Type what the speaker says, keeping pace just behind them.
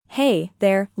Hey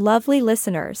there, lovely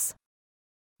listeners.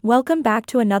 Welcome back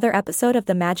to another episode of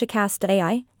the Magicast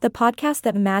AI, the podcast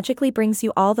that magically brings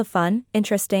you all the fun,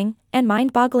 interesting, and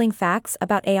mind-boggling facts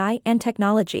about AI and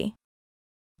technology.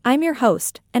 I'm your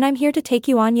host, and I'm here to take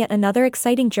you on yet another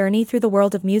exciting journey through the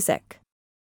world of music.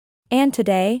 And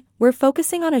today, we're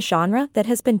focusing on a genre that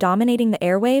has been dominating the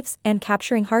airwaves and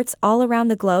capturing hearts all around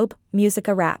the globe,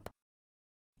 Música rap.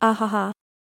 Ahaha.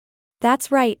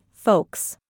 That's right,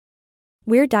 folks.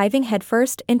 We're diving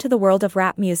headfirst into the world of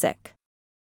rap music.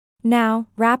 Now,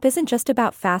 rap isn't just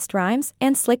about fast rhymes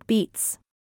and slick beats.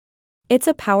 It's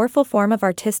a powerful form of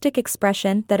artistic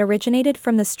expression that originated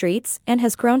from the streets and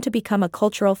has grown to become a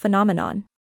cultural phenomenon.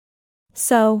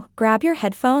 So, grab your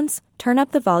headphones, turn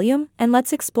up the volume, and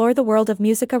let's explore the world of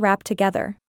Música rap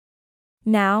together.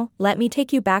 Now, let me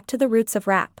take you back to the roots of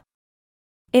rap.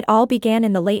 It all began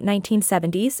in the late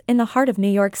 1970s in the heart of New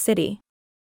York City.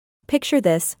 Picture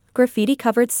this: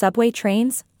 graffiti-covered subway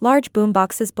trains, large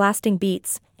boomboxes blasting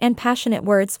beats, and passionate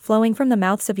words flowing from the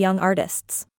mouths of young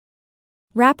artists.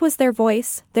 Rap was their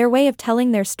voice, their way of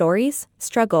telling their stories,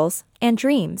 struggles, and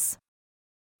dreams.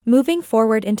 Moving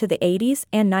forward into the 80s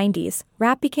and 90s,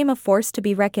 rap became a force to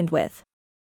be reckoned with.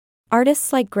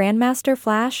 Artists like Grandmaster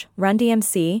Flash, Run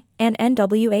DMC, and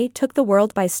NWA took the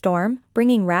world by storm,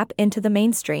 bringing rap into the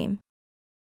mainstream.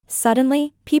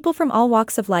 Suddenly, people from all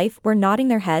walks of life were nodding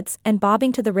their heads and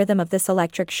bobbing to the rhythm of this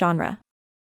electric genre.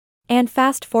 And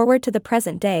fast forward to the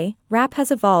present day, rap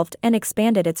has evolved and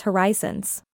expanded its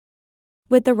horizons.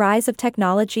 With the rise of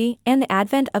technology and the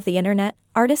advent of the internet,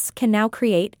 artists can now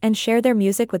create and share their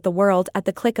music with the world at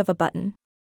the click of a button.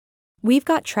 We've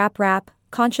got trap rap,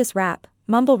 conscious rap,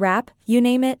 mumble rap, you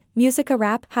name it, Música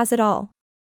rap has it all.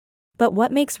 But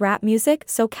what makes rap music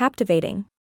so captivating?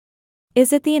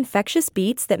 Is it the infectious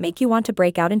beats that make you want to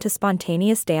break out into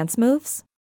spontaneous dance moves?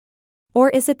 Or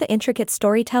is it the intricate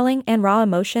storytelling and raw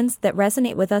emotions that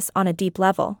resonate with us on a deep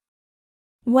level?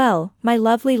 Well, my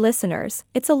lovely listeners,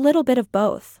 it's a little bit of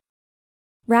both.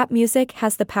 Rap music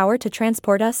has the power to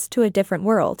transport us to a different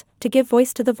world, to give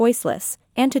voice to the voiceless,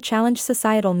 and to challenge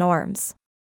societal norms.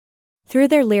 Through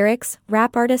their lyrics,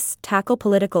 rap artists tackle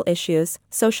political issues,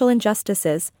 social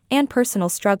injustices, and personal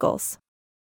struggles.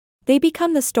 They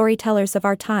become the storytellers of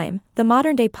our time, the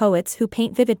modern-day poets who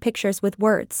paint vivid pictures with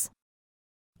words.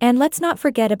 And let's not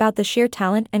forget about the sheer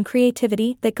talent and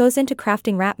creativity that goes into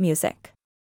crafting rap music.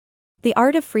 The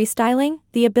art of freestyling,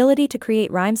 the ability to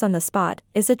create rhymes on the spot,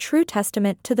 is a true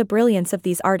testament to the brilliance of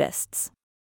these artists.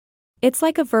 It's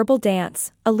like a verbal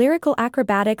dance, a lyrical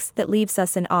acrobatics that leaves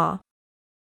us in awe.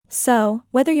 So,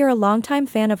 whether you're a longtime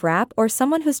fan of rap or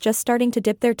someone who's just starting to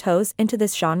dip their toes into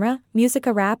this genre,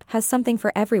 Música rap has something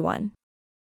for everyone.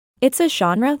 It's a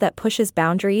genre that pushes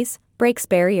boundaries, breaks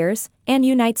barriers, and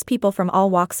unites people from all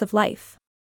walks of life.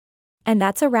 And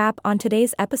that's a wrap on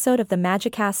today's episode of the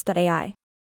Magicast AI.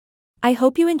 I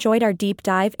hope you enjoyed our deep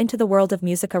dive into the world of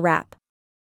Música rap.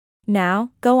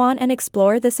 Now, go on and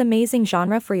explore this amazing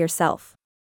genre for yourself.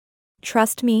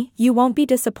 Trust me, you won't be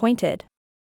disappointed.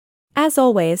 As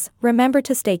always, remember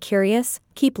to stay curious,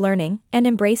 keep learning, and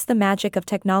embrace the magic of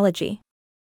technology.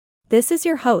 This is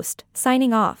your host,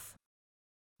 signing off.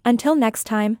 Until next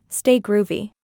time, stay groovy.